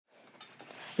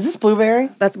Is this blueberry?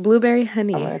 That's blueberry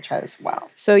honey. I'm going to try this. Wow.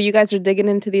 So you guys are digging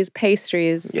into these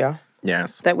pastries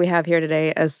Yes. that we have here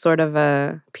today as sort of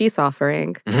a peace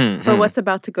offering for what's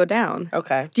about to go down.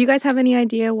 Okay. Do you guys have any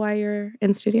idea why you're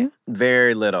in studio?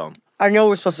 Very little. I know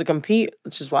we're supposed to compete,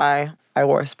 which is why I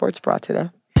wore a sports bra today.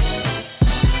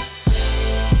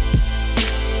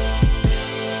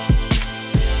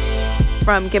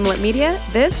 From Gimlet Media,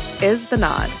 this is The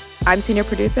Nod. I'm senior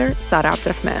producer Sara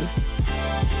Abdurrahman.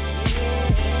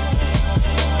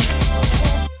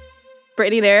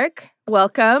 Brittany and Eric,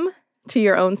 welcome to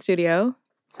your own studio.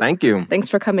 Thank you. Thanks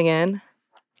for coming in.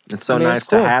 It's so nice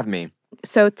to have me.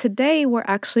 So today we're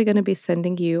actually going to be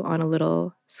sending you on a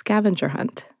little scavenger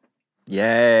hunt.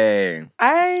 Yay.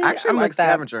 I'm like with that.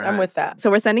 scavenger I'm with hunts. that.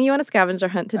 So we're sending you on a scavenger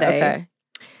hunt today. Okay.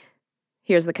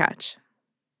 Here's the catch.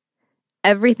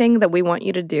 Everything that we want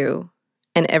you to do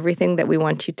and everything that we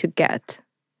want you to get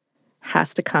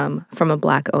has to come from a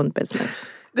Black-owned business.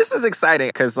 This is exciting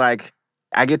because,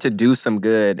 I get to do some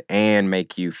good and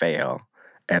make you fail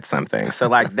at something. So,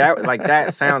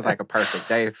 that sounds like a perfect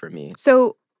day for me.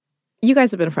 So you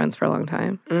guys have been friends for a long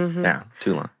time. Mm-hmm. Yeah,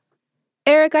 too long.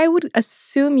 Eric, I would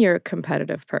assume you're a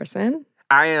competitive person.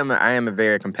 I am a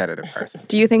very competitive person.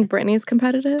 Do you think Brittany's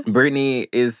competitive? Brittany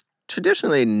is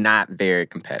traditionally not very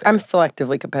competitive. I'm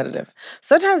selectively competitive.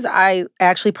 Sometimes I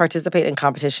actually participate in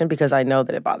competition because I know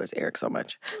that it bothers Eric so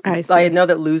much. I see. I know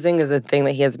that losing is a thing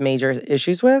that he has major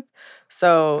issues with.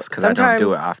 So because sometimes I don't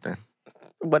do it often.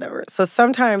 Whatever. So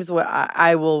sometimes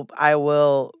I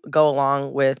will go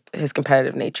along with his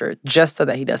competitive nature just so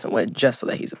that he doesn't win, just so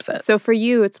that he's upset. So for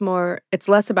you, it's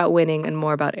less about winning and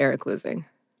more about Eric losing.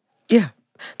 Yeah.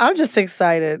 I'm just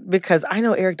excited because I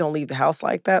know Eric don't leave the house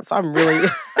like that. So I'm really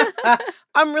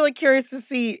I'm really curious to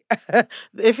see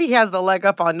if he has the leg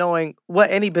up on knowing what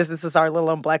any businesses are, let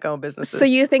alone Black-owned businesses. So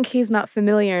you think he's not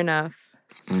familiar enough?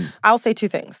 I'll say two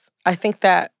things. I think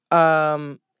that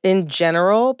in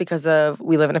general, because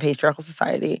we live in a patriarchal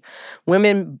society,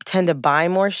 women tend to buy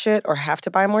more shit or have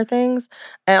to buy more things,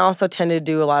 and also tend to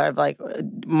do a lot of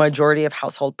majority of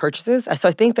household purchases. So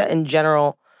I think that in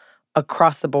general,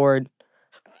 across the board,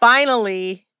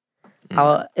 finally,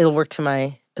 it'll work to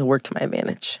my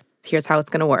advantage. Here's how it's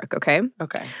going to work, okay?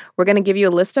 Okay. We're going to give you a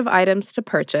list of items to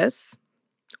purchase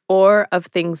or of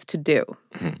things to do.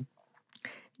 Mm-hmm.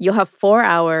 You'll have 4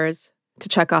 hours to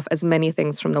check off as many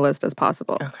things from the list as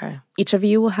possible. Okay. Each of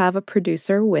you will have a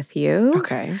producer with you.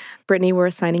 Okay. Brittany, we're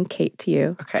assigning Kate to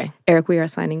you. Okay. Eric, we are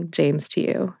assigning James to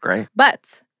you. Great.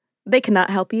 But they cannot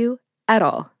help you at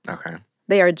all. Okay.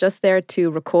 They are just there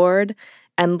to record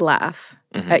and laugh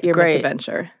at your Great.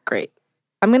 misadventure. Great.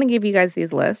 I'm going to give you guys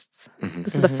these lists. Mm-hmm.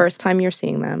 This is the first time you're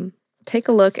seeing them. Take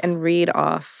a look and read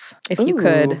off, if you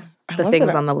could, I the love things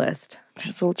that on the list. It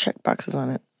has little check boxes on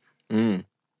it. Mm.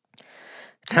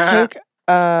 Take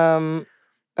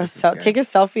take a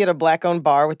selfie at a Black-owned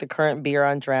bar with the current beer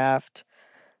on draft.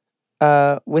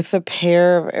 With a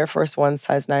pair of Air Force One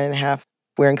size 9.5,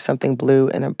 wearing something blue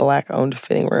in a Black-owned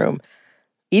fitting room.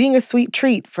 Eating a sweet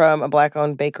treat from a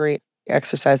Black-owned bakery.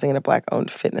 Exercising in a Black-owned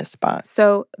fitness spot.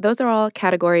 So those are all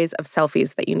categories of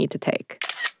selfies that you need to take.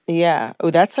 Yeah.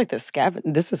 Oh, that's like the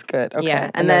scavenger. This is good. Okay.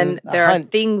 Yeah. And then there are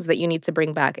hunt. things that you need to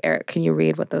bring back. Eric, can you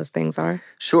read what those things are?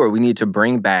 Sure, we need to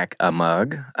bring back a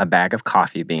mug, a bag of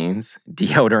coffee beans,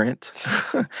 deodorant,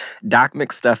 Doc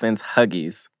McStuffins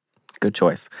Huggies. Good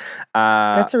choice.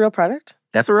 That's a real product?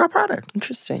 That's a real product.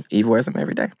 Interesting. Eve wears them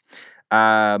every day.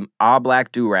 All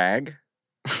black do-rag.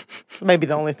 Maybe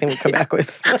the only thing we come back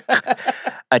with.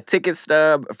 A ticket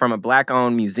stub from a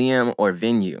Black-owned museum or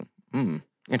venue.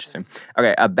 Interesting.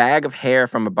 Okay, a bag of hair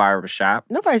from a barber shop.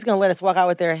 Nobody's going to let us walk out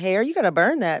with their hair. You got to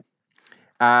burn that.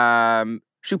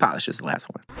 Shoe polish is the last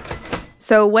one.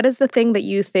 So what is the thing that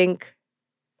you think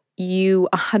you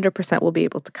 100% will be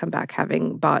able to come back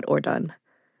having bought or done?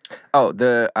 Oh,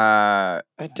 the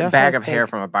bag of hair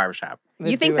from a barber shop.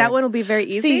 You think that one will be very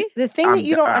easy? See, the thing that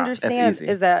you don't understand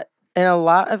is that in a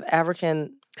lot of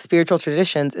African spiritual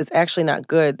traditions, it's actually not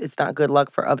good. It's not good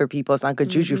luck for other people. It's not good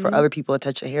juju for other people to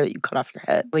touch the hair that you cut off your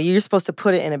head. Like, you're supposed to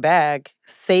put it in a bag,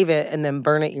 save it, and then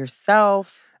burn it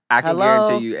yourself. I can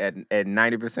guarantee you at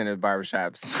 90% of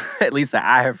barbershops, at least that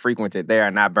I have frequented, they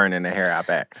are not burning the hair out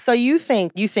back. So you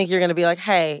think you're going to be like,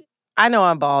 hey, I know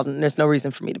I'm bald and there's no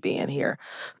reason for me to be in here,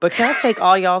 but can I take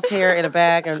all y'all's hair in a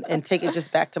bag and take it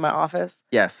just back to my office?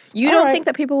 Yes. You don't think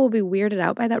that people will be weirded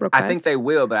out by that request? I think they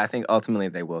will, but I think ultimately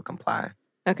they will comply.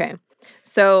 Okay.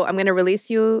 So I'm going to release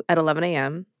you at 11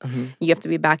 a.m. Mm-hmm. You have to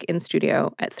be back in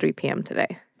studio at 3 p.m.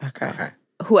 today. Okay.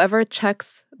 Whoever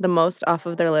checks the most off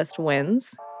of their list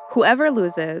wins. Whoever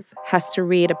loses has to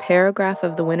read a paragraph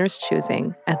of the winner's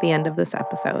choosing at the end of this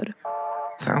episode.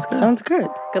 Sounds good. Sounds good.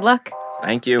 Good luck.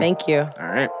 Thank you. Thank you. All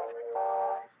right.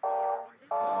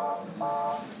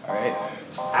 All right.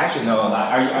 I actually know a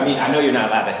lot. I know you're not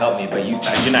allowed to help me, but you're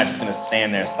not just gonna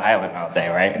stand there silent all day,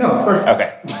 right? No, of course.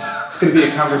 Okay. It's gonna be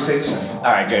a conversation. All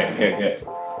right. Good.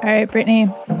 All right, Brittany.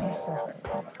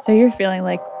 So you're feeling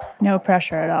like no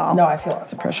pressure at all? No, I feel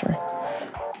lots of pressure.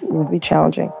 It would be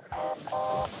challenging.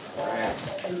 All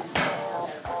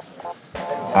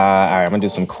right. I'm gonna do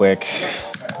some quick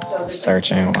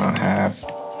searching while I have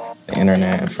the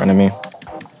internet in front of me.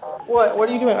 What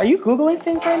are you doing? Are you Googling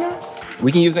things right now?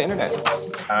 We can use the internet.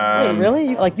 Wait, really?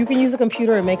 You can use a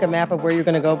computer and make a map of where you're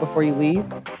gonna go before you leave?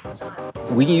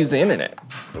 We can use the internet.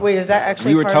 Wait, is that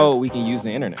actually We were part told we can use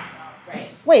the internet.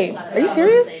 Wait, are you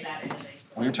serious?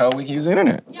 We were told we can use the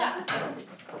internet.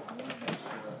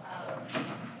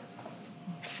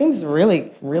 Seems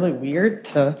really, really weird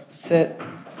to sit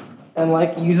and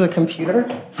use a computer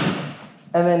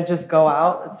and then just go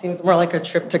out. It seems more like a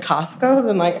trip to Costco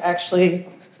than actually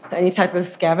any type of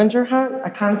scavenger hunt. I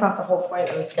kind of thought the whole point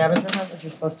of a scavenger hunt is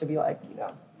you're supposed to be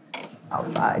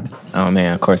outside. Oh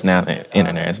man, of course now the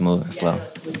internet is moving slow.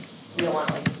 You don't want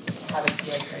have it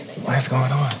feel like anything. What's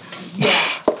going on?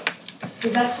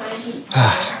 Is that scientist?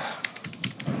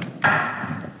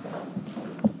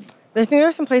 I think there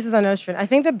are some places on Nostrand. I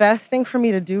think the best thing for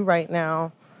me to do right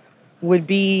now would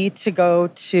be to go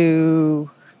to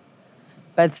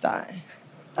Bed-Stuy.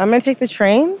 I'm gonna take the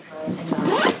train.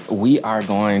 We are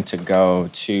going to go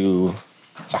to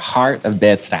the heart of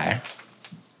Bed-Stuy,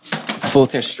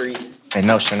 Fulton Street and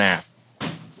Nostrand Ave.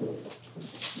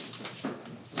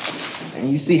 And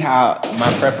you see how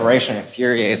my preparation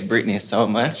infuriates Brittany so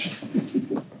much?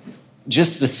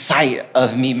 Just the sight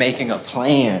of me making a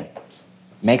plan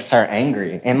makes her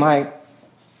angry. And my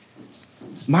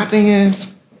thing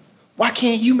is, why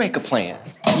can't you make a plan,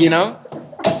 you know?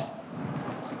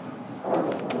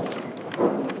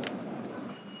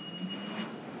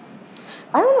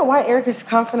 I don't know why Eric is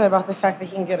confident about the fact that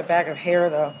he can get a bag of hair,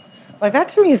 though. That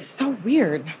to me is so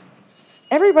weird.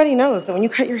 Everybody knows that when you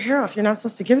cut your hair off, you're not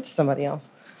supposed to give it to somebody else.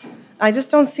 I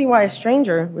just don't see why a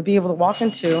stranger would be able to walk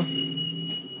into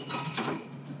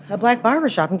a black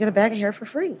barbershop and get a bag of hair for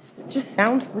free. It just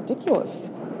sounds ridiculous.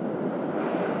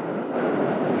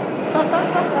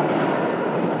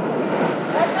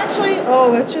 That's actually,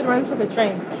 that should run for the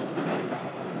train.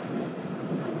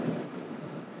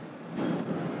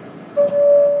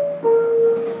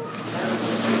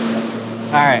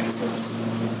 All right,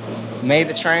 made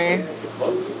the train.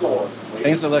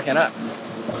 Things are looking up.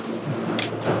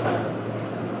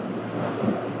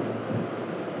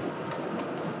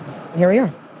 Here we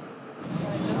are.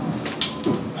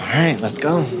 All right, let's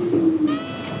go.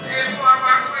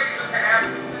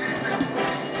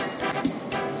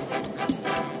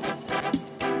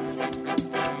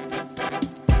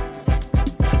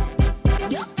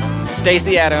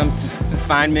 Stacey Adams,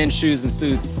 fine men's shoes and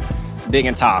suits, big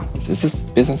and tall. Is this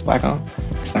business black on?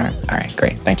 It's not. All right,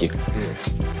 great. Thank you.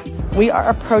 We are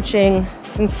approaching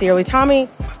Sincerely Tommy.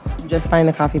 I'm just buying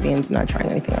the coffee beans, not trying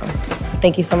anything else.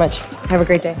 Thank you so much. Have a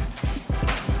great day.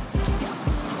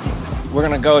 We're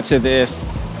gonna go to this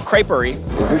creperie.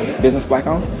 Is this business black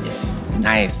on?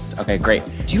 Nice. Okay, great.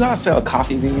 Do you all sell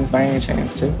coffee beans by any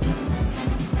chance too?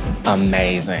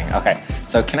 Amazing. Okay,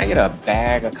 so can I get a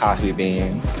bag of coffee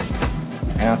beans?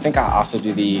 And I think I'll also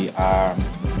do the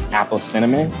apple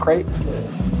cinnamon crepe.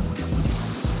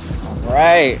 All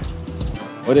right.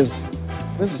 What is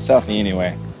a selfie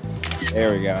anyway?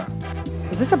 There we go.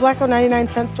 Is this a Black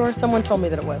 99-cent store? Someone told me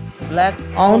that it was. Black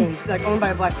Owned by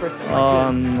a black person.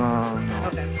 Oh, no.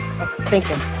 Okay. Thank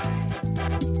you.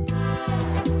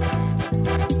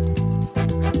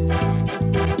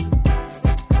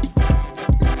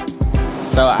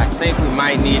 So I think we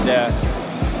might need to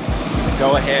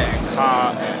go ahead and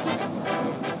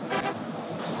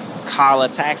call a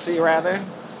taxi rather.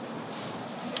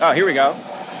 Oh, here we go.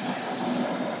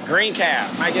 Green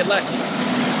cab, might get lucky.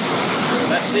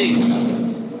 Let's see.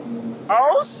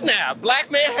 Oh snap, black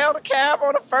man held a cab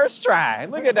on the first try.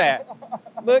 Look at that.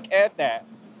 Look at that.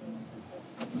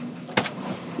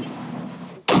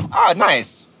 Oh,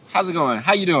 nice. How's it going?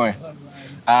 How you doing?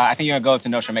 I think you're gonna go to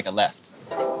Nostrand, make a left.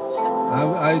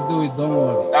 I do it, don't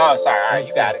worry. Oh, sorry. All right,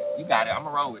 you got it. You got it. I'm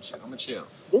gonna roll with you. I'm gonna chill.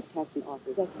 This taxi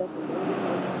offers accessibility.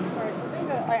 Sorry, something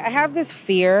that I have this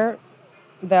fear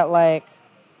that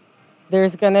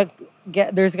there's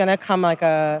gonna come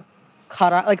a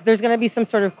cut off, there's gonna be some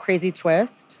sort of crazy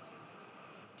twist.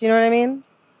 Do you know what I mean?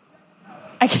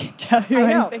 I can't tell you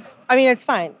I know. anything. I mean, it's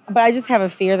fine, but I just have a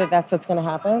fear that that's what's gonna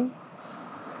happen.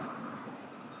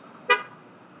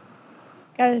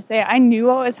 Gotta say, I knew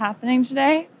what was happening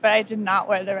today, but I did not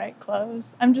wear the right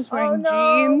clothes. I'm just wearing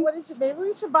jeans. Maybe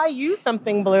we should buy you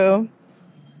something, Blue.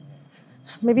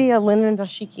 Maybe a linen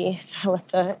dashiki to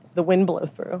let the wind blow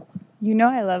through. You know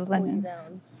I love linen.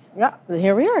 Yeah,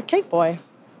 here we are, Cake Boy.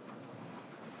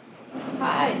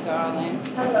 Hi, darling.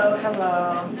 Hello.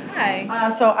 Hi.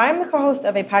 So I'm the co-host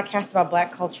of a podcast about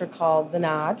Black culture called The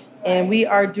Nod, and we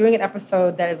are doing an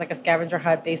episode that is like a scavenger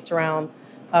hunt based around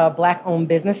Black-owned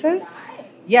businesses.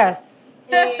 Yes.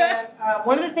 And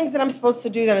one of the things that I'm supposed to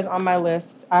do that is on my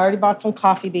list, I already bought some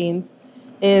coffee beans,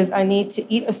 is I need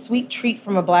to eat a sweet treat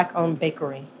from a Black-owned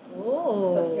bakery. Ooh.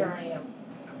 So here I am.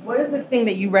 What is the thing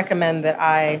that you recommend that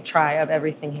I try of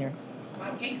everything here? My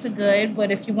cakes are good,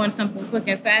 but if you want something quick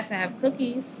and fast, I have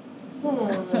cookies.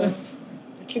 The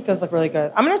cake does look really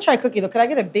good. I'm going to try cookie, though. Could I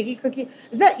get a Biggie cookie?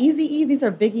 Is that Easy E? These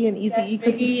are Biggie and Easy E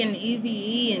cookies? Biggie and Easy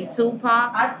E and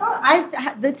Tupac. I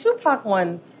thought the Tupac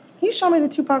one. Can you show me the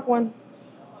Tupac one?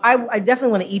 I definitely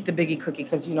want to eat the Biggie cookie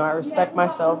because, you know, I respect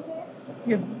myself.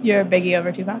 You're a Biggie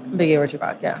over Tupac? Biggie over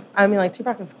Tupac, yeah. I mean, like,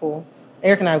 Tupac is cool.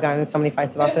 Eric and I have gotten into so many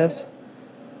fights about this.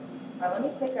 All right,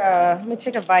 let me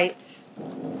take a bite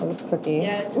of this cookie.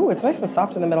 Yes. Ooh, it's nice and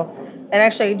soft in the middle. And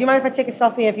actually, do you mind if I take a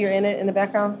selfie if you're in it in the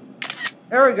background?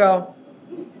 There we go.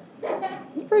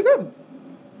 It's pretty good.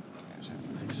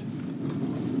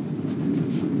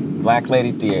 Black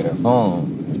Lady Theater.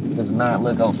 Boom. Does not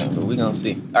look open, but we're gonna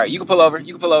see. All right, you can pull over.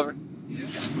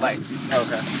 Like,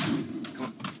 okay.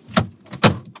 Come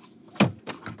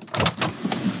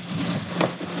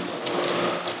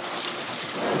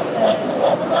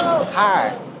on.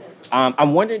 Hi.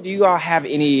 I'm wondering, do you all have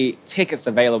any tickets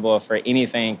available for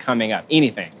anything coming up?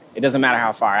 Anything. It doesn't matter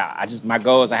how far out. My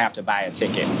goal is I have to buy a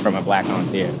ticket from a Black-owned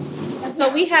theater. So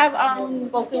we have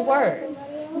spoken word.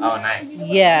 Oh, nice.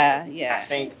 Yeah.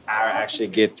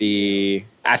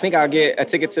 I think I'll get a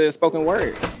ticket to spoken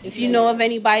word. If you know of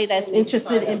anybody that's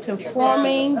interested in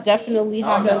performing, definitely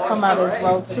have them come out as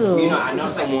well too. You know,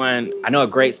 I know a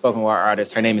great spoken word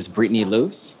artist. Her name is Brittany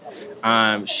Luce.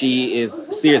 She is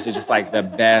seriously just like the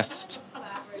best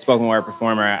spoken word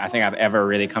performer I think I've ever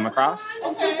really come across.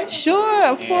 Sure,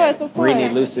 of course. Brittany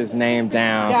Luce is named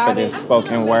down for this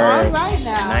spoken word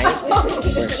night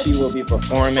where she will be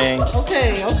performing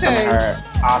some of her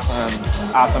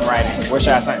awesome writing. Where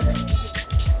should I sign?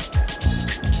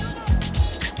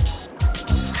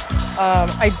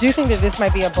 I do think that this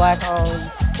might be a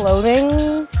Black-owned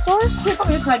clothing store.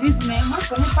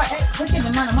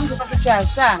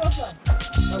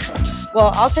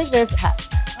 Well, I'll take this hat.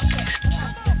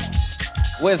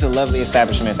 What is the lovely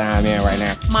establishment that I'm in right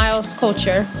now? Miles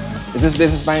Culture. Is this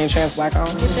business by any chance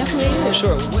Black-owned? It definitely is.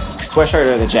 Sure.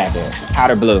 Sweatshirt or the jacket?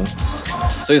 Powder blue.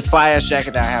 So this fly-ass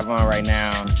jacket that I have on right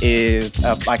now is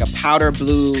like a powder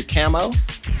blue camo.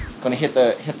 Gonna hit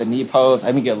the knee pose.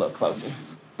 Let me get a little closer.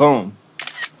 Boom.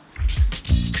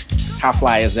 How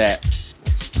fly is that?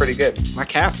 It's pretty good. My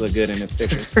calves look good in this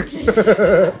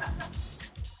picture.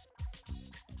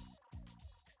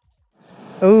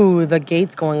 Ooh, the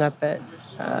gate's going up at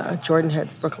Jordan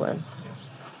Heads, Brooklyn.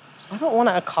 I don't want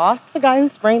to accost the guy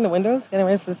who's spraying the windows, getting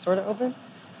ready for the store to open.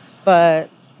 But,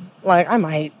 like, I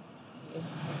might.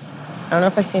 I don't know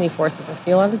if I see any forces. I see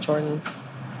a lot of Jordans.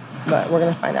 But we're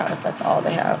going to find out if that's all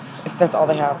they have. If that's all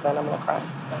they have, then I'm going to cry.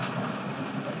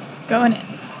 Going in.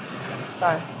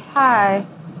 Sorry. Hi.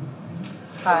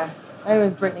 My name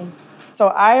is Brittany. So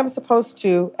I am supposed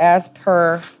to, as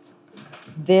per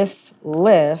this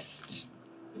list,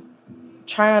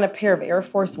 try on a pair of Air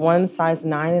Force One size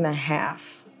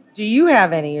 9.5. Do you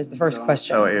have any is the first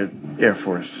question. Oh, Air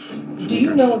Force sneakers. Do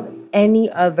you know of any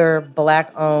other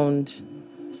Black-owned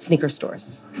sneaker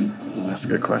stores? That's a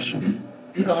good question.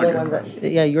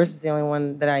 Yours is the only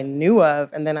one that I knew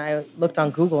of, and then I looked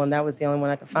on Google, and that was the only one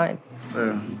I could find.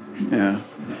 So, yeah.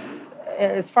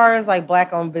 As far as like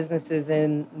Black-owned businesses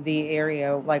in the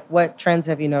area, like what trends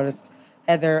have you noticed?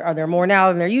 Are there more now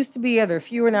than there used to be? Are there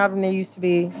fewer now than there used to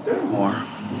be?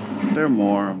 They're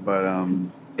more, but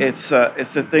it's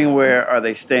a thing where are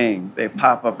they staying? They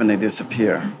pop up and they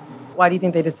disappear. Why do you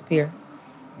think they disappear?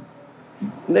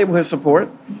 Neighborhood support.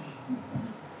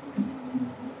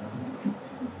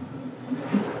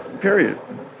 Period.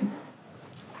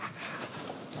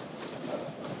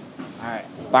 All right,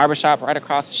 barbershop right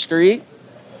across the street.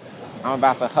 I'm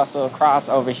about to hustle across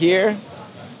over here.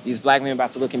 These black men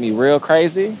about to look at me real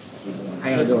crazy. How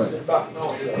you doing?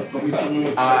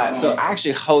 So I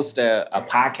actually host a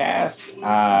podcast,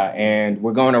 and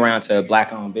we're going around to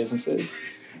Black-owned businesses,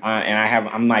 and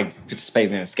I'm like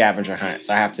participating in a scavenger hunt.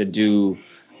 So I have to do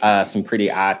some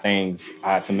pretty odd things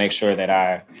to make sure that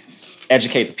I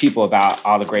educate the people about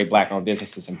all the great Black-owned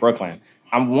businesses in Brooklyn.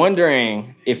 I'm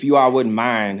wondering if you all wouldn't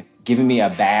mind giving me a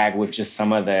bag with just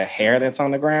some of the hair that's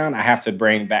on the ground. I have to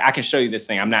bring back. I can show you this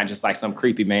thing. I'm not just like some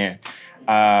creepy man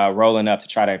rolling up to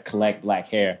try to collect black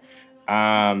hair.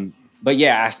 But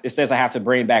yeah, it says I have to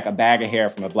bring back a bag of hair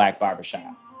from a black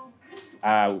barbershop.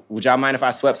 Would y'all mind if I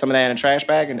swept some of that in a trash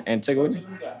bag and took it with me?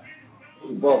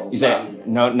 You said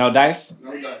no dice?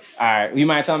 No dice. All right. You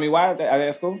mind telling me why?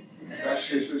 That's cool? That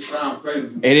shit should sound crazy.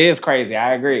 It is crazy.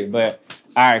 I agree. But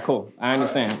all right, cool. I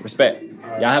understand. Respect.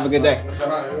 Y'all have a good day.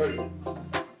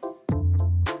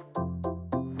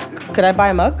 Could I buy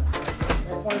a mug?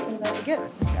 That's one thing I would get.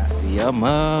 I see a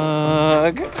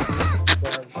mug.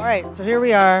 All right, so here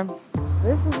we are.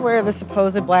 This is where the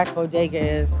supposed black bodega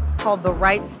is. It's called The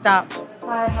Right Stop.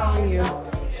 Hi, how are you?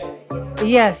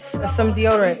 Yes, some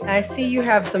deodorant. I see you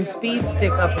have some speed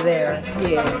stick up there.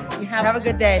 Yeah. You have a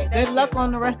good day. Good luck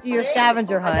on the rest of your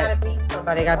scavenger hunt. I gotta beat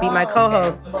somebody. I gotta beat my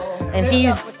co-host. And he's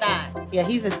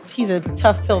a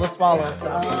tough pill to swallow.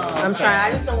 So I'm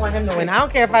trying. I just don't want him to win. I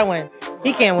don't care if I win.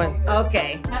 He can't win.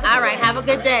 Okay. All right. Have a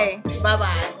good day.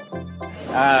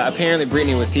 Bye-bye. Apparently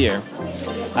Brittany was here.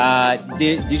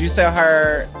 Did you sell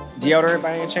her deodorant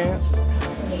by any chance?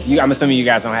 I'm assuming you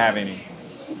guys don't have any.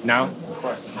 No? Of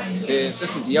course. There's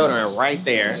some deodorant right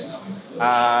there.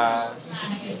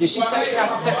 Did she tell you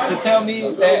not to tell me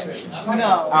that?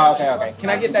 No. Oh, okay. Can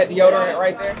I get that deodorant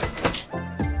right there?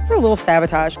 For a little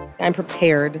sabotage, I'm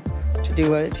prepared to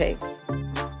do what it takes.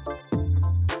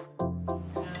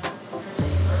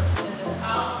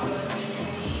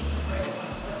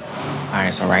 All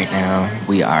right, so right now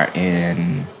we are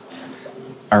in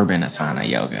Urban Asana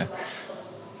Yoga.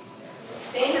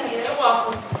 You're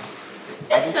welcome.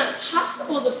 It's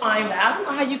impossible to find that. I don't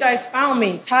know how you guys found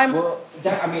me. One,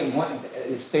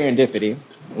 it's serendipity.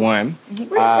 One. Where you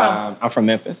from? I'm from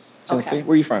Memphis, Tennessee. Okay.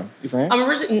 Where you from? You from here? I'm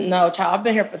originally, no, child, I've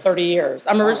been here for 30 years.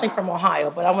 I'm originally from Ohio,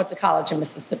 but I went to college in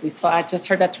Mississippi, so I just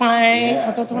heard that twang.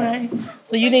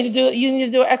 So you need to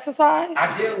do exercise?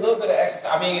 I did a little bit of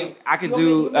exercise. I mean, I could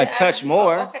do a touch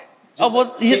more. Okay.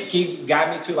 Can you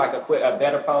guide me to like a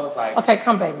better pose? Like. Okay,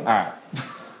 come, baby. All right.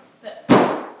 Sit.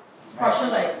 Cross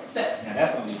your leg. Sit. Now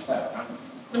that's gonna be tough.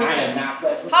 Let me I see. am not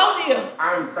flexible. How old are you?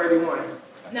 I'm 31.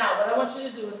 Now, what I want you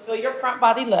to do is feel your front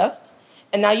body lift.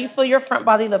 And now you feel your front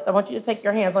body lift. I want you to take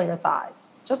your hands on your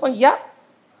thighs. Just like, yep.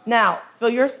 Now, feel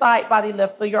your side body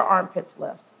lift. Feel your armpits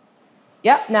lift.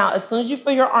 Yep. Now, as soon as you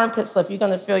feel your armpits lift, you're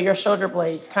going to feel your shoulder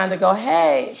blades kind of go,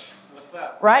 hey. What's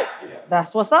up? Right? Yeah.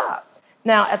 That's what's up.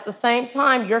 Now, at the same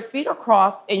time, your feet are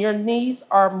crossed and your knees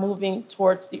are moving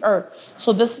towards the earth.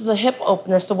 So this is a hip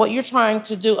opener. So what you're trying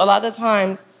to do, a lot of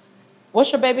times,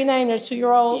 what's your baby name, your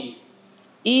 2-year-old?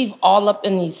 Eve, all up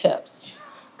in these hips.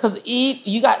 Because Eve,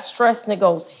 you got stress and it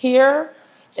goes here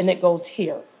and it goes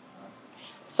here.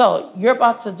 So you're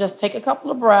about to just take a couple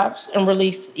of breaths and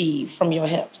release Eve from your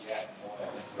hips.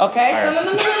 Okay? Right.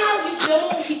 No. You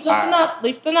still keep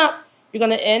lifting up. You're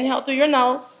going to inhale through your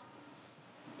nose.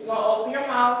 You're going to open your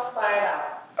mouth,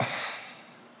 slide out.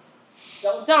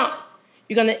 Don't dump.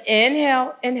 You're going to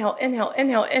inhale,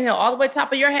 all the way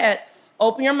top of your head.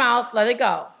 Open your mouth, let it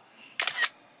go.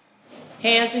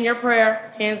 Hands in your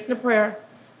prayer, hands in the prayer.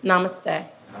 Namaste.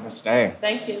 Namaste.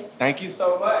 Thank you. Thank you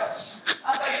so much.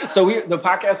 So the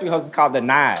podcast we host is called The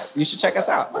Nod. You should check us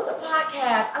out. What's a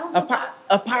podcast? I don't know.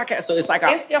 A podcast. So it's like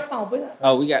Answer your phone.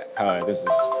 This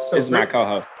is my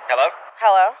co-host. Hello.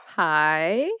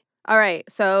 Hi. All right.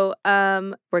 So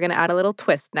we're going to add a little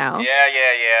twist now. Yeah.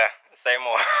 Say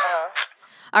more.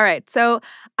 All right. So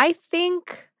I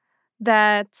think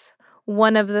that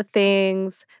one of the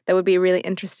things that would be really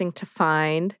interesting to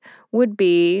find would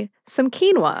be some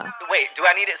quinoa. Wait, do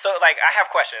I need it? So, I have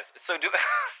questions.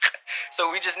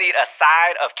 So we just need a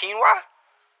side of quinoa?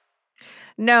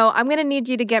 No, I'm going to need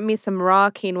you to get me some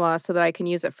raw quinoa so that I can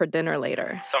use it for dinner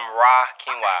later. Some raw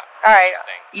quinoa. All right.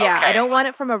 Yeah, Okay. I don't want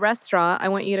it from a restaurant. I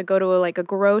want you to go to a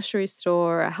grocery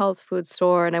store, a health food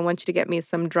store, and I want you to get me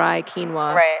some dry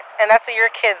quinoa. Right. And that's what your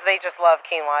kids, they just love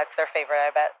quinoa. It's their favorite,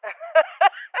 I bet.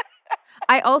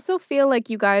 I also feel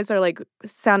like you guys are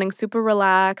sounding super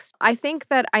relaxed. I think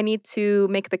that I need to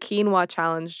make the quinoa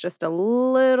challenge just a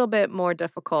little bit more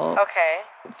difficult. Okay.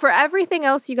 For everything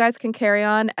else, you guys can carry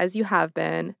on as you have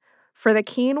been. For the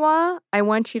quinoa, I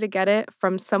want you to get it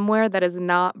from somewhere that is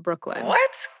not Brooklyn.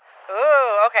 What?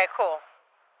 Ooh, okay, cool.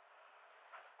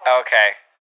 Okay.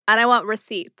 And I want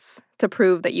receipts to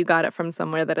prove that you got it from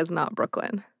somewhere that is not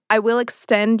Brooklyn. I will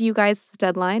extend you guys'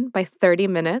 deadline by 30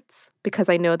 minutes because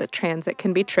I know that transit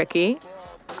can be tricky.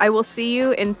 I will see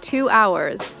you in 2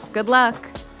 hours. Good luck.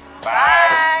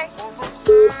 Bye.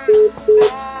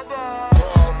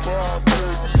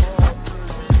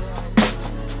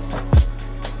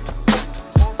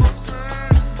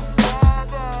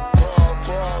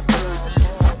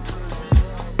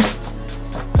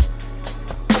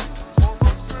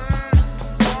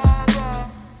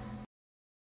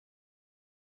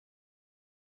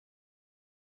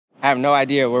 I have no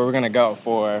idea where we're gonna go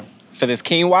for this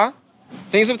quinoa.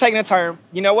 Things have taken a turn.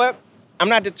 You know what? I'm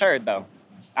not deterred though.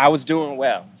 I was doing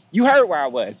well. You heard where I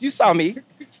was. You saw me.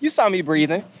 You saw me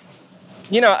breathing.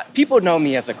 You know, people know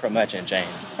me as a curmudgeon,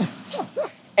 James.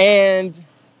 And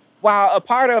while a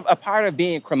part of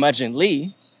being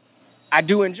curmudgeonly, I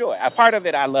do enjoy. A part of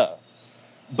it I love.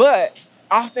 But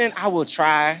often I will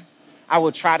try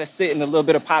to sit in a little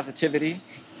bit of positivity,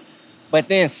 but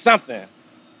then something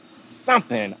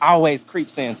always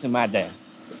creeps into my day.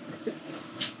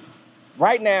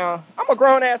 Right now, I'm a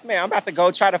grown-ass man. I'm about to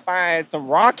go try to find some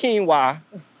raw quinoa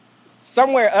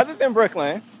somewhere other than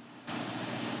Brooklyn.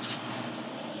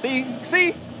 See?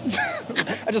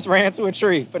 I just ran to a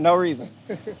tree for no reason.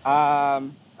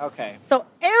 Okay. So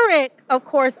Eric, of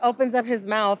course, opens up his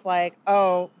mouth like,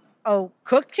 oh,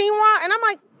 cooked quinoa? And I'm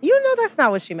like, you know that's not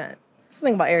what she meant. That's the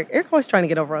thing about Eric. Eric always trying to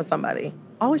get over on somebody.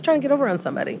 Always trying to get over on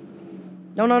somebody.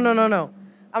 No.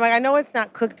 I'm like, I know it's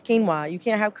not cooked quinoa. You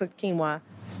can't have cooked quinoa.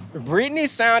 Brittany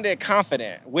sounded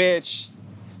confident, which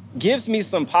gives me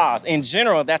some pause. In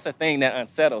general, that's a thing that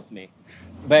unsettles me,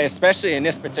 but especially in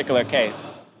this particular case.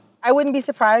 I wouldn't be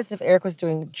surprised if Eric was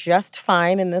doing just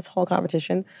fine in this whole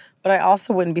competition, but I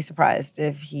also wouldn't be surprised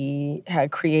if he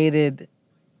had created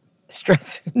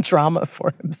stress and drama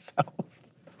for himself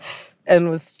and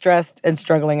was stressed and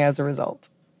struggling as a result.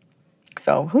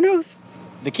 So who knows?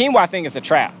 The quinoa thing is a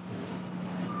trap.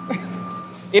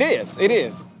 It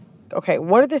is. Okay,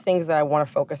 what are the things that I want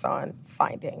to focus on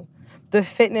finding? The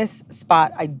fitness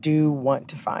spot I do want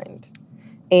to find.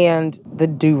 And the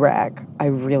do-rag I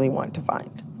really want to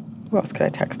find. Who else could I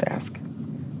text to ask?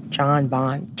 John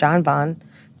Bond.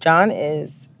 John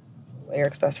is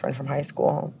Eric's best friend from high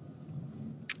school.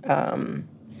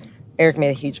 Eric made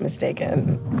a huge mistake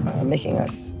in making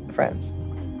us friends.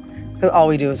 Because all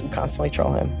we do is we constantly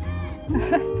troll him.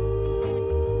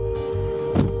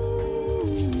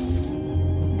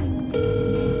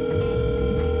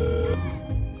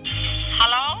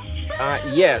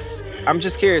 Yes. I'm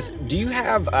just curious. Do you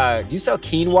sell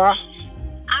quinoa?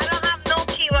 I don't have no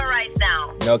quinoa right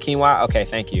now. No quinoa? Okay,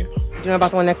 thank you. Do you know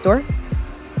about the one next door?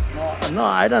 No,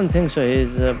 I don't think so.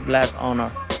 He's a black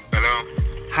owner. Hello?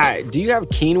 Hi, do you have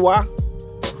quinoa?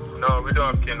 No, we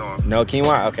don't have quinoa. No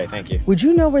quinoa? Okay, thank you. Would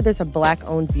you know where there's a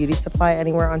black-owned beauty supply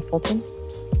anywhere on Fulton?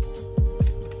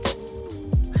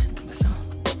 I don't think so.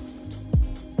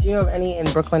 Do you know of any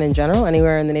in Brooklyn in general?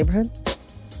 Anywhere in the neighborhood?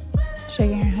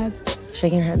 Shaking her head.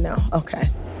 Shaking her head no. Okay.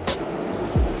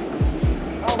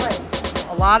 Oh, right.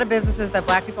 A lot of businesses that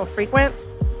black people frequent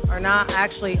are not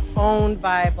actually owned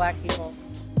by black people.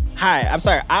 Hi, I'm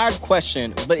sorry, odd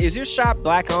question, but is your shop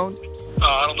black-owned?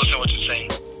 I don't understand what you're saying.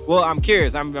 Well, I'm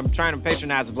curious. I'm trying to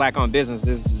patronize a black-owned business.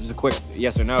 This is just a quick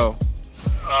yes or no.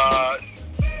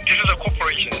 This is a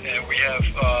corporation, and we have,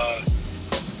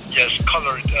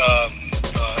 colored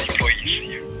employees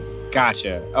here.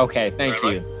 Gotcha. Okay, thank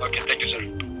you. Okay, thank you, sir.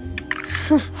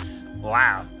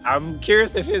 Wow. I'm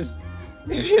curious if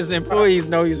his employees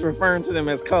know he's referring to them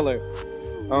as colored.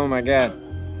 Oh my God.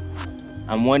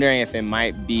 I'm wondering if it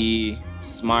might be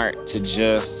smart to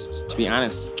just, to be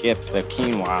honest, skip the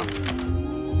quinoa.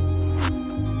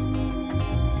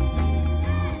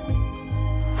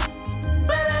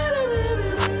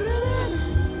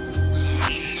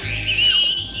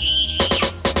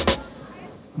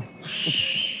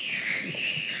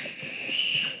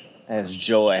 That's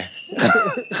joy.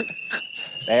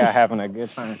 They are having a good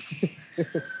time.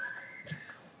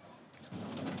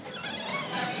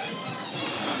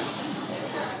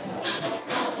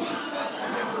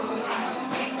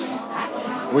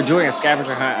 We're doing a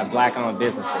scavenger hunt of black-owned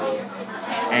businesses.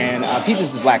 And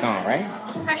Peaches is black-owned, right?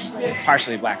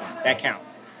 Partially black-owned. That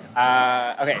counts.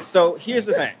 Okay, so here's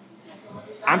the thing.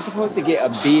 I'm supposed to get a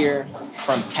beer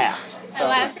from Tap. So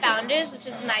I have Founders, which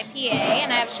is an IPA,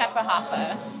 and I have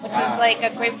Schäferhofer, which is like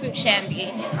a grapefruit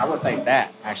shandy. I will take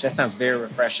that. Actually, that sounds very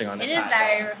refreshing on this It is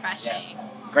very refreshing. Yes.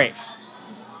 Great.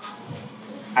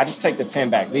 I just take the 10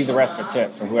 back. Leave the rest for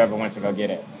tip for whoever went to go get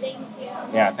it. Thank you.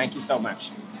 Yeah, thank you so much.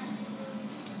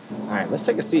 All right, let's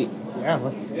take a seat. Yeah,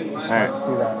 let's do that.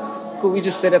 All right. Cool, we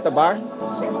just sit at the bar? All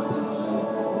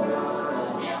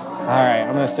right,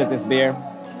 I'm gonna sip this beer.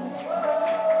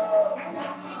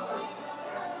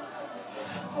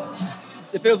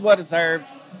 It feels well deserved.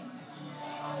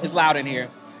 It's loud in here.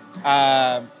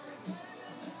 But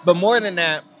more than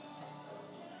that,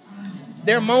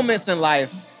 there are moments in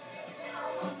life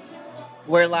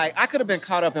where, like, I could have been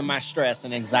caught up in my stress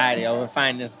and anxiety over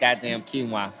finding this goddamn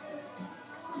quinoa.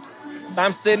 If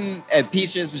I'm sitting at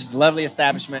Peaches, which is a lovely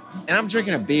establishment, and I'm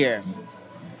drinking a beer.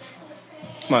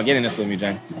 Come on, get in this with me,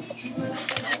 Jane.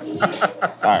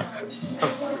 All right.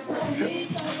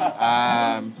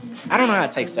 I don't know how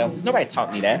to take selfies. Nobody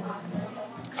taught me that.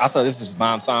 Also, this is a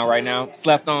bomb song right now.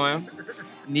 Slept On.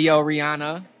 Neo,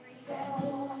 Rihanna.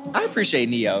 I appreciate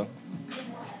Neo.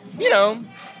 You know,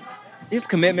 his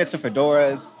commitment to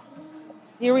fedoras.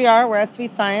 Here we are. We're at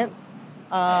Sweet Science.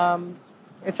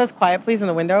 It says quiet please in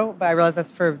the window, but I realize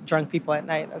that's for drunk people at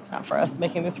night. That's not for us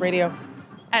making this radio.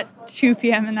 At 2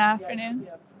 p.m. in the afternoon.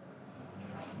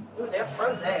 Ooh, they have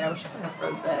frosé. I wish I could have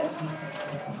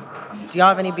frosé. Do y'all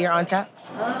have any beer on tap?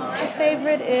 My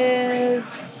favorite is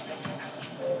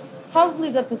probably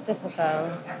the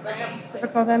Pacifico.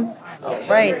 Pacifico then? All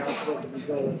right.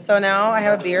 So now I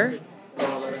have a beer.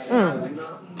 I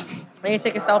need to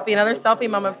take a selfie. Another selfie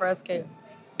moment for us, Kate.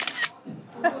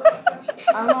 I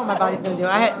don't know what my body's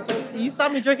gonna do. You saw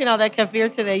me drinking all that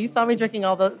kefir today. You saw me drinking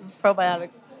all those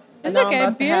probiotics. It's okay.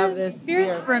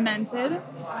 Beer's fermented.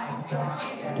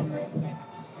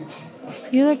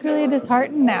 You look really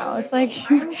disheartened now. It's like...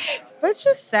 But it's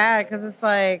just sad because it's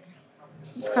like...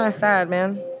 It's kind of sad,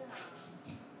 man.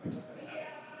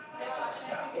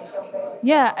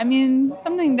 Yeah, I mean,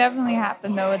 something definitely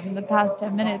happened, though, within the past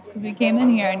 10 minutes because we came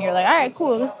in here and you're like, all right,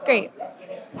 cool, this is great.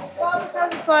 Well,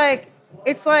 because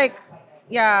it's like,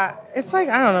 I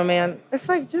don't know, man. It's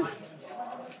like just...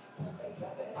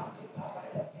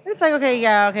 It's like,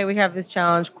 okay, we have this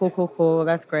challenge. Cool.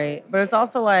 That's great. But it's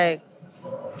also like...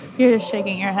 You're just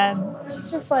shaking your head. It's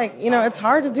just like, it's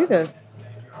hard to do this.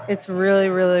 It's really,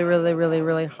 really, really, really,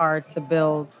 really hard to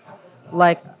build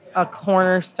like a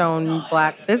cornerstone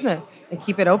Black business and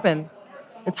keep it open.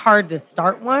 It's hard to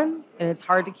start one and it's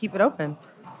hard to keep it open.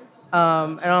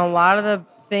 And a lot of the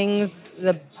things,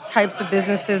 the types of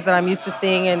businesses that I'm used to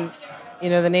seeing in,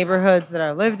 the neighborhoods that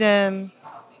I lived in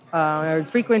or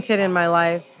frequented in my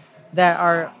life that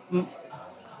are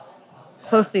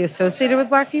closely associated with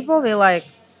Black people, Black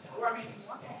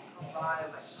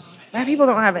people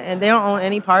don't have it, and they don't own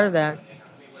any part of that.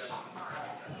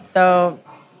 So,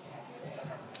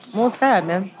 a little sad,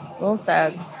 man. A little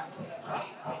sad.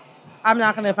 I'm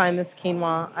not going to find this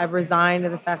quinoa. I've resigned to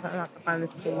the fact that I'm not going to find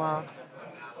this quinoa.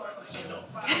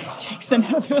 Takes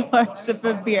another large sip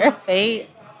of beer. Fate.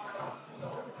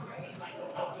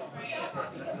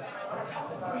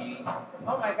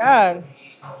 Oh my God.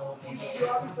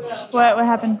 What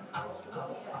happened?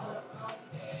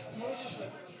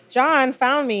 John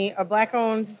found me a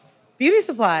Black-owned beauty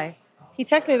supply. He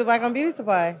texted me the Black-owned beauty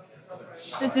supply.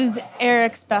 This is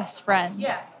Eric's best friend.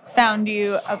 Yeah. Found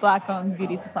you a Black-owned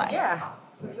beauty supply. Yeah.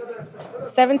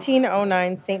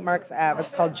 1709 St. Mark's Ave.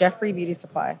 It's called Jeffrey Beauty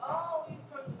Supply.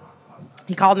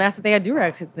 He called and asked if they had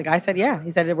do-rags. The guy said, yeah.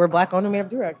 He said, we're Black-owned and we have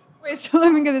do-rags. Wait, so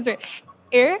let me get this right.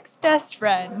 Eric's best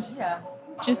friend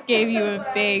just gave you a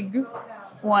big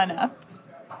one-up.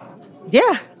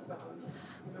 Yeah.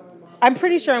 I'm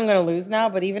pretty sure I'm going to lose now,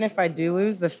 but even if I do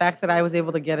lose, the fact that I was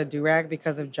able to get a do-rag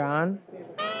because of John,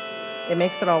 it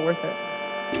makes it all worth it.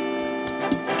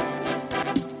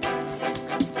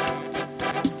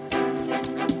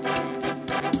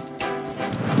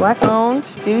 Black-owned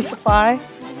beauty supply,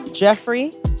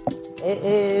 Jeffrey. It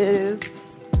is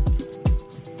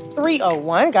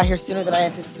 3:01. Got here sooner than I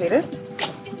anticipated.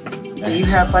 Do you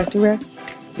have Black do-rags?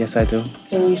 Yes, I do.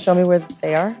 Can you show me where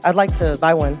they are? I'd like to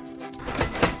buy one.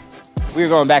 We're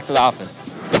going back to the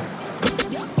office.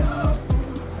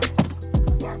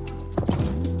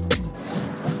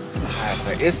 All right,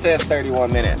 so it says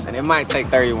 31 minutes, and it might take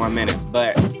 31 minutes,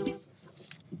 but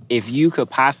if you could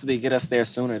possibly get us there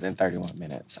sooner than 31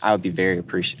 minutes, I would be very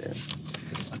appreciative.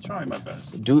 I'm trying my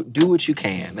best. Do what you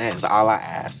can. That is all I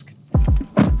ask.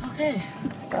 Okay,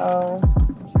 so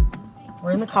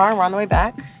we're in the car. We're on the way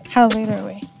back. How late are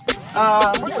we?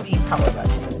 We're gonna be probably about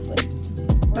 10 minutes late.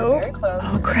 We're very close.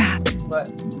 Oh, crap. What?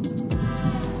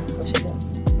 What she did?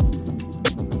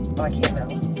 Oh, I can't know.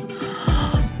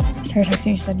 Sarah texted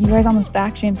me. She said, you guys almost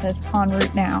back. James says, en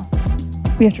route now.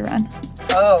 We have to run.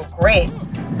 Oh, great.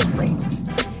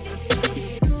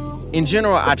 In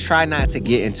general, I try not to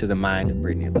get into the mind of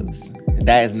Brittany Luce.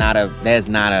 That is not a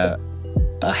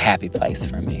happy place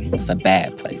for me. It's a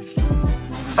bad place.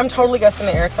 I'm totally guessing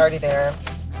that Eric's already there.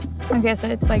 Okay, so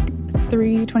it's like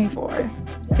 3:24.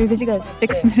 So we basically have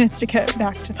 6 minutes to get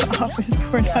back to the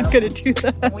office. We're not going to do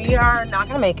that. We are not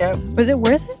going to make it. Was it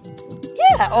worth it?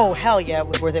 Yeah. Oh, hell yeah, it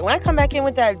was worth it. When I come back in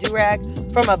with that do-rag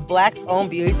from a Black-owned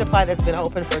beauty supply that's been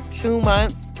open for 2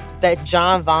 months that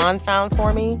John Vaughn found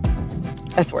for me,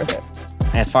 that's worth it.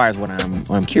 As far as what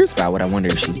I'm curious about, what I wonder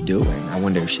if she's doing, I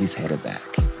wonder if she's headed back.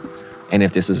 And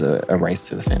if this is a race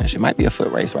to the finish. It might be a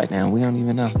foot race right now. We don't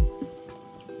even know.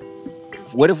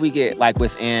 What if we get like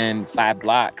within 5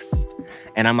 blocks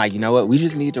and I'm like, you know what? We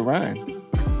just need to run.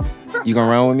 You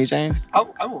gonna run with me, James? I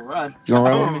will run. You gonna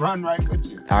run I with will me? run right with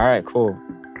you. All right, cool.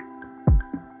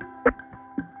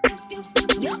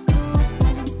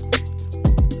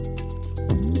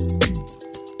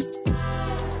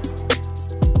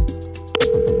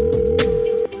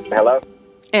 Hello?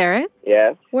 Eric,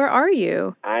 Yes, where are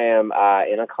you? I am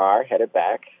in a car headed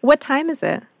back. What time is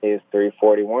it? It's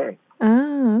 3:41.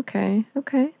 Oh, okay.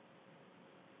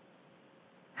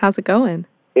 How's it going?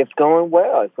 It's going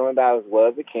well. It's going about as well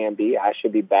as it can be. I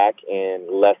should be back in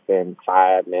less than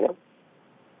 5 minutes.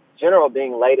 General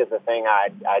being late is a thing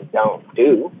I don't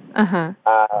do. Uh-huh.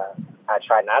 I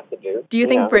try not to do. Do you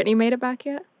think know. Brittany made it back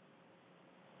yet?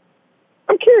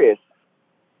 I'm curious.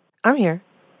 I'm here.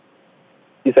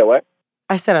 You said what?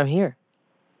 I said I'm here.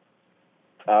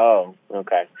 Oh,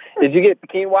 okay. Did you get the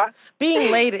quinoa?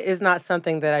 Being late is not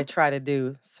something that I try to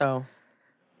do, so.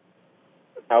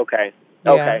 Okay.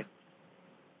 Yeah. Okay.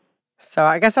 So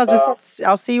I guess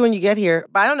I'll see you when you get here.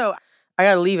 But I don't know. I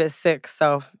gotta leave at 6,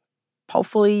 so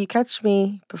hopefully you catch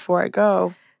me before I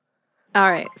go.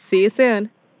 All right. See you soon.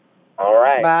 All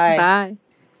right. Bye. Bye.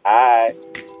 All right.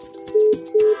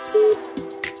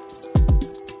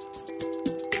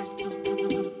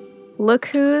 Look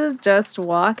who just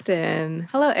walked in.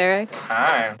 Hello, Eric.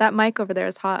 Hi. That mic over there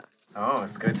is hot. Oh,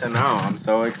 it's good to know. I'm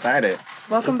so excited.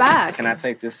 Welcome back. Can I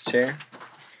take this chair?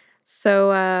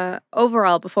 So,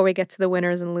 overall, before we get to the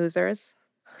winners and losers,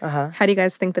 how do you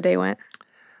guys think the day went?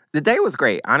 The day was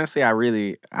great. Honestly, I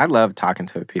love talking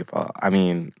to people. I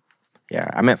mean,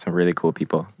 yeah, I met some really cool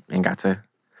people and got to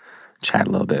chat a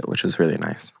little bit, which was really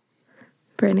nice.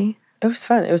 Brittany? It was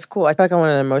fun. It was cool. I feel like I went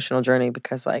on an emotional journey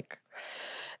because,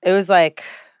 it was I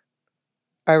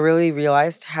really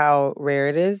realized how rare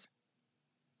it is.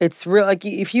 It's real,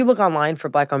 if you look online for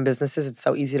Black-owned businesses, it's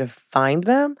so easy to find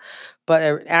them. But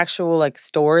an actual,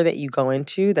 store that you go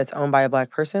into that's owned by a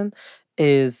Black person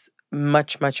is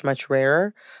much, much, much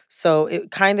rarer. So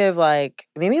it kind of, made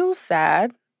me a little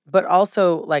sad, but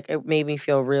also, it made me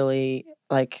feel really,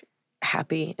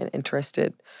 happy and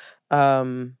interested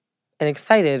and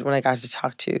excited when I got to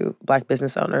talk to Black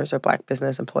business owners or Black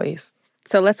business employees.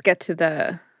 So let's get to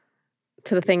the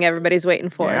thing everybody's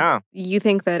waiting for. Yeah. You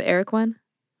think that Eric won?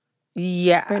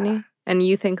 Yeah. Brittany? And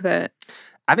you think that...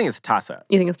 I think it's a toss-up.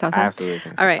 You think it's a toss-up? I absolutely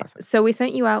think it's All a right. toss-up. So we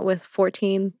sent you out with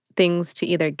 14 things to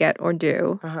either get or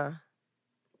do. Uh-huh.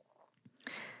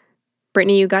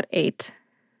 Brittany, you got 8.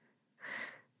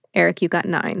 Eric, you got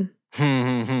 9.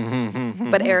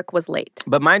 But Eric was late.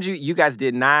 But mind you, you guys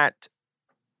did not...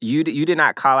 You did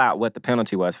not call out what the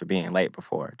penalty was for being late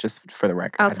before, just for the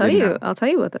record. I'll tell you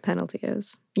what the penalty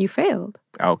is. You failed.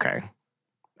 Okay.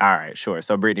 All right, sure.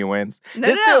 So Brittany wins.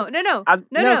 No, No,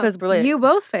 because we're late. You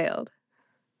both failed.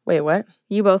 Wait, what?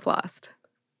 You both lost.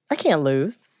 I can't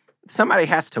lose. Somebody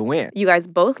has to win. You guys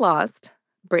both lost.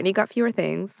 Brittany got fewer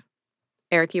things.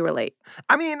 Eric, you were late.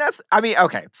 Okay,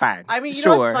 fine. You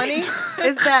know what's funny?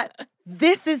 Is that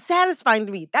this is satisfying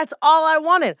to me. That's all I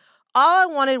wanted. All I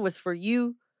wanted was for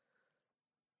you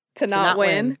to not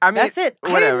win. That's it.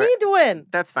 Whatever. I didn't need to win.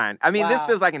 That's fine. This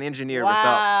feels like an engineered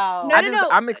Wow.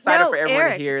 result. I'm excited for everyone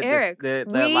Eric, to hear Eric, this.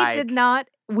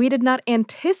 We did not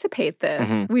anticipate this.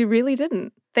 Mm-hmm. We really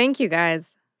didn't. Thank you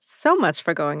guys so much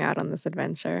for going out on this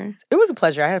adventure. It was a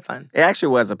pleasure. I had fun. It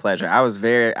actually was a pleasure. I was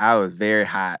very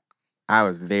hot. I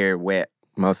was very wet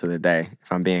most of the day,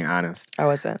 if I'm being honest. I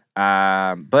wasn't.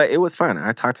 But it was fun.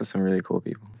 I talked to some really cool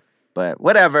people. But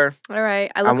whatever. All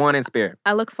right. I won in spirit.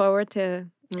 I look forward to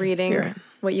reading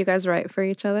what you guys write for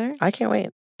each other. I can't wait.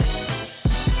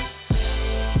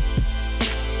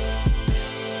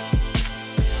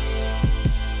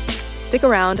 Stick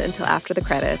around until after the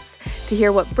credits to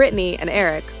hear what Brittany and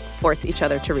Eric force each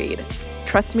other to read.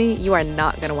 Trust me, you are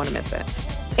not going to want to miss it.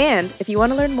 And if you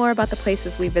want to learn more about the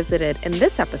places we visited in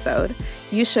this episode,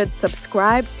 you should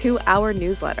subscribe to our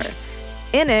newsletter.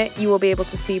 In it, you will be able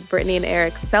to see Brittany and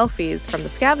Eric's selfies from the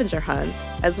scavenger hunt,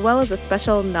 as well as a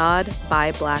special Nod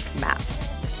by Black map.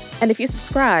 And if you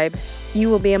subscribe, you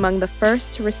will be among the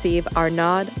first to receive our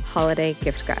Nod Holiday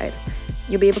Gift Guide.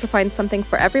 You'll be able to find something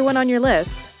for everyone on your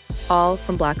list, all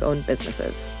from Black-owned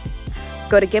businesses.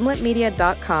 Go to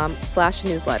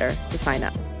gimletmedia.com/newsletter to sign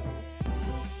up.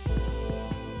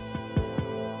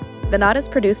 The Nod is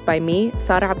produced by me,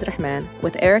 Sara Abdurrahman,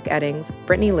 with Eric Eddings,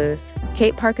 Brittany Luce,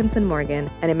 Kate Parkinson Morgan,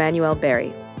 and Emmanuel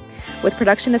Berry, with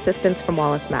production assistance from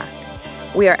Wallace Mack.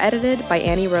 We are edited by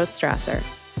Annie Rose Strasser.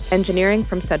 Engineering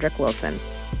from Cedric Wilson.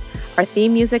 Our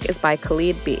theme music is by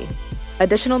Khalid B.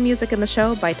 Additional music in the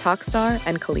show by Talkstar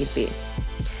and Khalid B.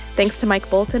 Thanks to Mike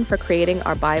Bolton for creating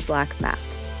our Buy Black map.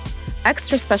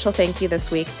 Extra special thank you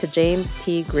this week to James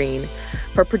T. Green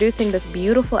for producing this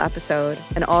beautiful episode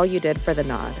and all you did for the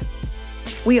Nod.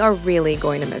 We are really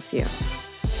going to miss you.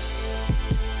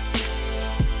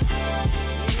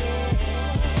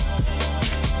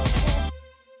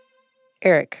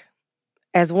 Eric,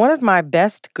 as one of my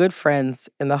best good friends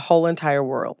in the whole entire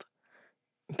world,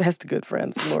 best good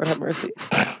friends, Lord have mercy,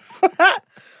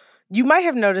 you might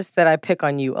have noticed that I pick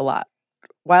on you a lot.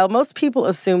 While most people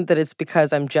assume that it's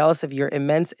because I'm jealous of your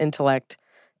immense intellect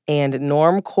and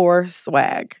normcore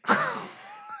swag.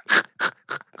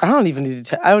 I don't even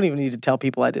need to tell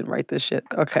people I didn't write this shit.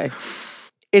 Okay.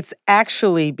 It's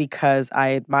actually because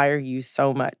I admire you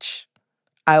so much.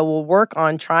 I will work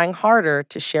on trying harder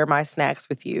to share my snacks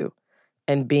with you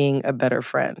and being a better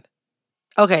friend.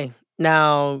 Okay,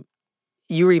 now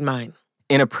you read mine.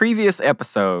 In a previous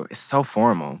episode, it's so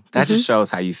formal. That just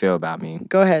shows how you feel about me.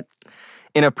 Go ahead.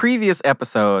 In a previous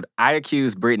episode, I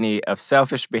accused Brittany of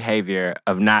selfish behavior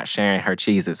of not sharing her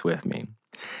Cheez-Its with me.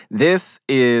 This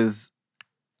is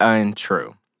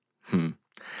untrue.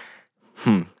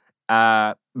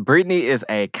 Brittany is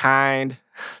a kind,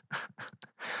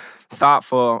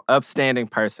 thoughtful, upstanding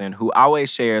person who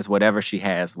always shares whatever she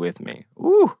has with me.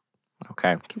 Ooh,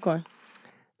 okay. Keep going.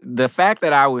 The fact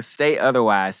that I would state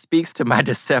otherwise speaks to my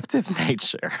deceptive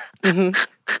nature.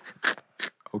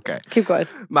 Okay. Keep going.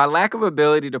 My lack of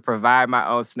ability to provide my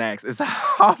own snacks is a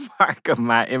hallmark of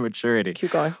my immaturity.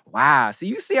 Keep going. Wow. So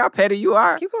you see how petty you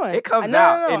are? Keep going. It comes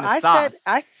out in the sauce.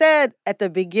 I said at the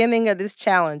beginning of this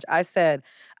challenge, I said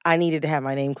I needed to have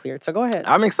my name cleared. So go ahead.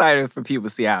 I'm excited for people to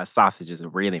see how sausages are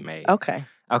really made. Okay.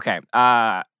 Okay.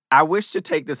 I wish to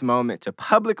take this moment to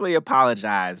publicly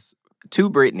apologize to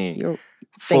Brittany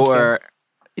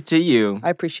to you. I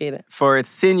appreciate it. For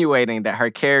insinuating that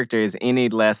her character is any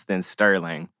less than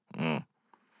sterling.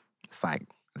 It's like,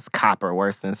 is copper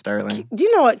worse than sterling? Do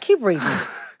you know what? Keep reading.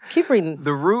 Keep reading.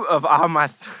 The root of all my...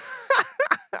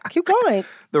 Keep going.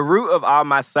 The root of all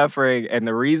my suffering and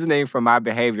the reasoning for my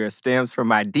behavior stems from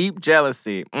my deep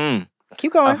jealousy.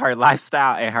 Keep going. Of her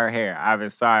lifestyle and her hair.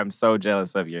 I'm so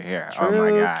jealous of your hair. True.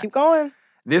 Oh my God. Keep going.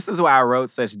 This is why I wrote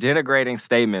such denigrating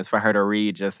statements for her to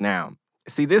read just now.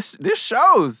 See, this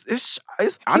shows.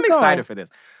 I'm excited for this.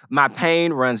 My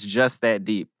pain runs just that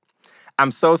deep. I'm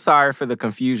so sorry for the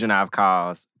confusion I've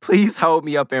caused. Please hold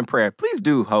me up in prayer. Please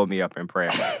do hold me up in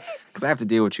prayer. Because I have to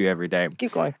deal with you every day.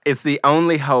 Keep going. It's the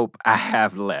only hope I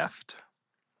have left.